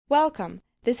Welcome.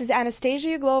 This is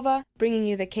Anastasia Uglova bringing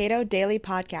you the Cato Daily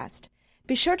Podcast.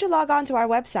 Be sure to log on to our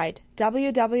website,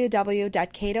 www.cato.org,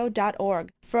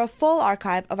 for a full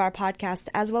archive of our podcast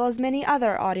as well as many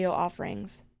other audio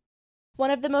offerings.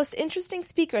 One of the most interesting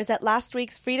speakers at last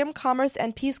week's Freedom, Commerce,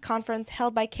 and Peace Conference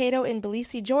held by Cato in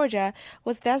Tbilisi, Georgia,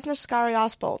 was Vesna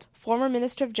Skari-Ospult, former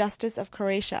Minister of Justice of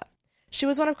Croatia. She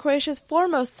was one of Croatia's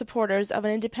foremost supporters of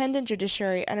an independent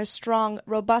judiciary and a strong,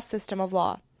 robust system of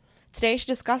law. Today she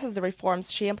discusses the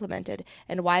reforms she implemented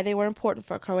and why they were important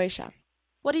for Croatia.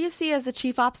 What do you see as the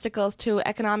chief obstacles to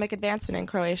economic advancement in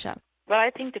Croatia? Well, I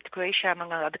think that Croatia,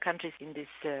 among other countries in this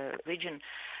region,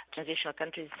 transitional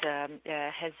countries,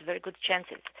 has very good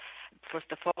chances. First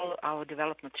of all, our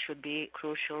development should be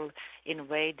crucial in a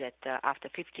way that after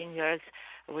 15 years,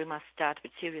 we must start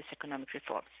with serious economic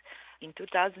reforms. In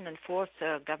 2004,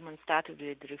 the government started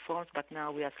with the reforms, but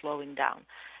now we are slowing down,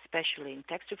 especially in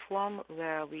tax reform,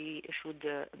 where we should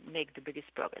make the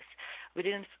biggest progress. We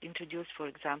didn't introduce, for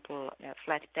example, a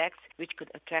flat tax, which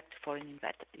could attract foreign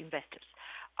investors.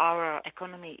 Our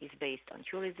economy is based on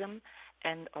tourism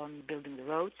and on building the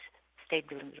roads, state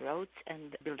building the roads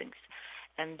and buildings.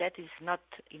 And that is not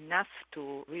enough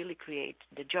to really create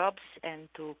the jobs and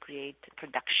to create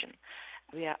production.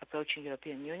 We are approaching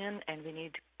European Union and we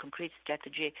need concrete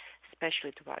strategy,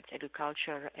 especially towards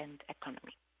agriculture and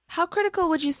economy. How critical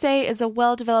would you say is a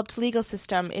well-developed legal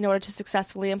system in order to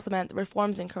successfully implement the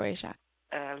reforms in Croatia?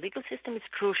 A legal system is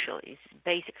crucial, is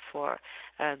basic for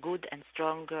a good and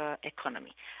strong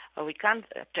economy. We can't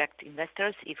attract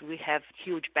investors if we have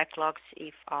huge backlogs,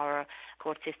 if our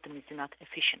court system is not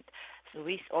efficient. So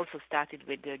we also started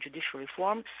with the judicial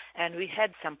reform, and we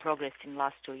had some progress in the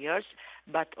last 2 years,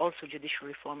 but also judicial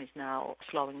reform is now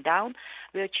slowing down.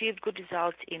 We achieved good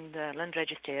results in the land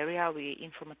registry area. We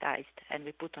informatized and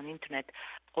we put on internet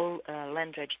all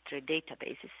land registry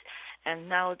databases. And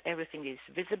now everything is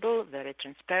visible, very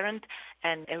transparent,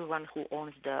 and everyone who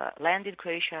owns the land in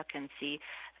Croatia can see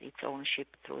its ownership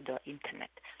through the internet.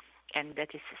 And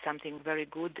that is something very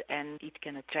good, and it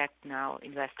can attract now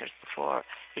investors for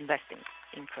investing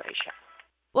in Croatia.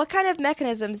 What kind of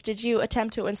mechanisms did you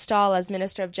attempt to install as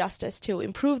Minister of Justice to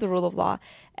improve the rule of law,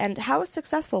 and how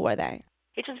successful were they?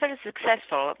 It was very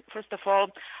successful. First of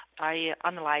all, I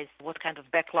analyzed what kind of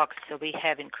backlogs we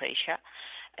have in Croatia,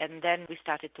 and then we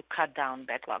started to cut down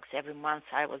backlogs. Every month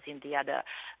I was in the other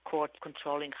court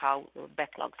controlling how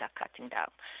backlogs are cutting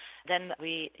down. Then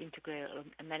we integrate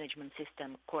a management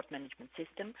system, court management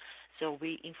system, so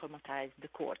we informatized the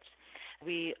courts.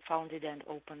 We founded and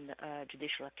opened a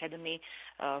judicial academy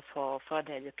for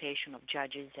further education of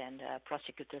judges and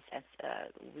prosecutors, and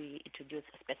we introduced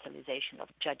a specialization of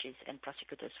judges and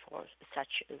prosecutors for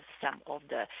such some of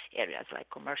the areas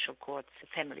like commercial courts,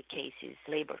 family cases,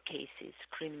 labor cases,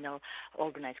 criminal,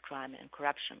 organized crime and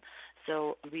corruption.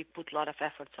 So we put a lot of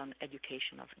efforts on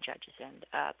education of judges and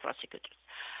prosecutors.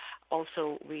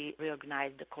 Also, we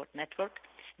reorganized the court network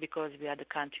because we are the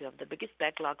country of the biggest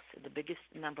backlogs, the biggest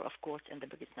number of courts, and the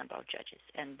biggest number of judges.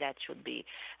 And that should be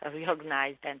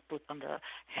reorganized and put on the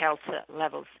health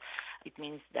levels. It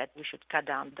means that we should cut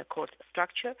down the court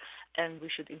structure and we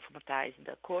should informatize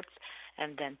the courts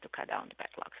and then to cut down the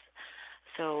backlogs.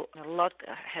 So a lot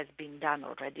has been done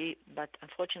already, but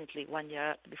unfortunately 1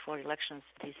 year before elections,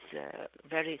 this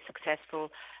very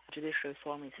successful judicial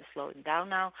reform is slowing down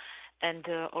now. And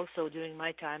also during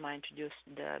my time, I introduced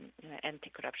the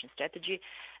anti-corruption strategy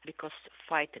because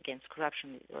fight against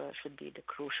corruption should be the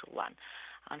crucial one.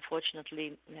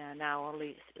 Unfortunately, now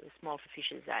only small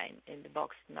fishes are in the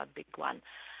box, not big one.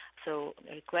 So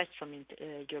a request from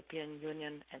European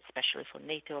Union, and especially for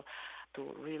NATO, to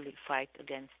really fight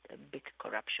against big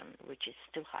corruption, which is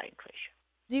still high in Croatia.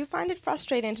 Do you find it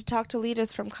frustrating to talk to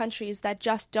leaders from countries that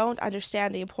just don't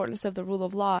understand the importance of the rule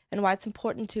of law and why it's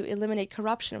important to eliminate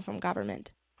corruption from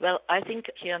government? Well, I think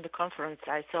here on the conference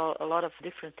I saw a lot of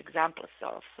different examples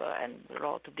of and a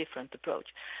lot of different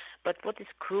approach. But what is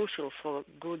crucial for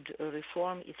good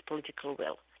reform is political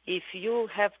will. If you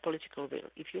have political will,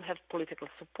 if you have political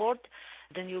support,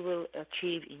 then you will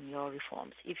achieve in your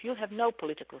reforms. If you have no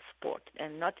political support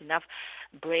and not enough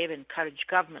brave and courage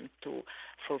government to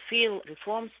fulfill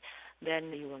reforms,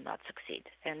 then you will not succeed.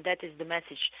 And that is the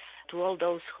message to all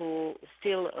those who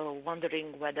still are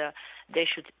wondering whether they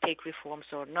should take reforms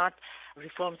or not.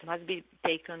 Reforms must be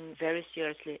taken very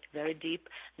seriously, very deep,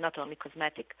 not only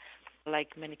cosmetic,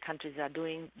 like many countries are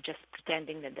doing, just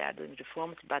pretending that they are doing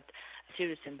reforms, but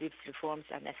serious and deep reforms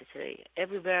are necessary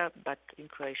everywhere, but in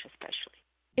Croatia especially.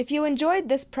 If you enjoyed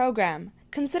this program,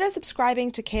 consider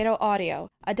subscribing to Cato Audio,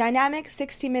 a dynamic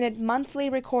 60-minute monthly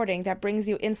recording that brings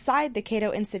you inside the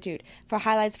Cato Institute for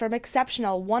highlights from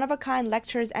exceptional, one-of-a-kind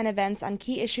lectures and events on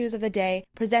key issues of the day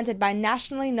presented by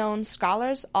nationally known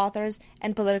scholars, authors,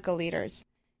 and political leaders.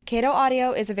 Cato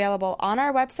Audio is available on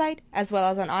our website as well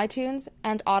as on iTunes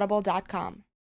and audible.com.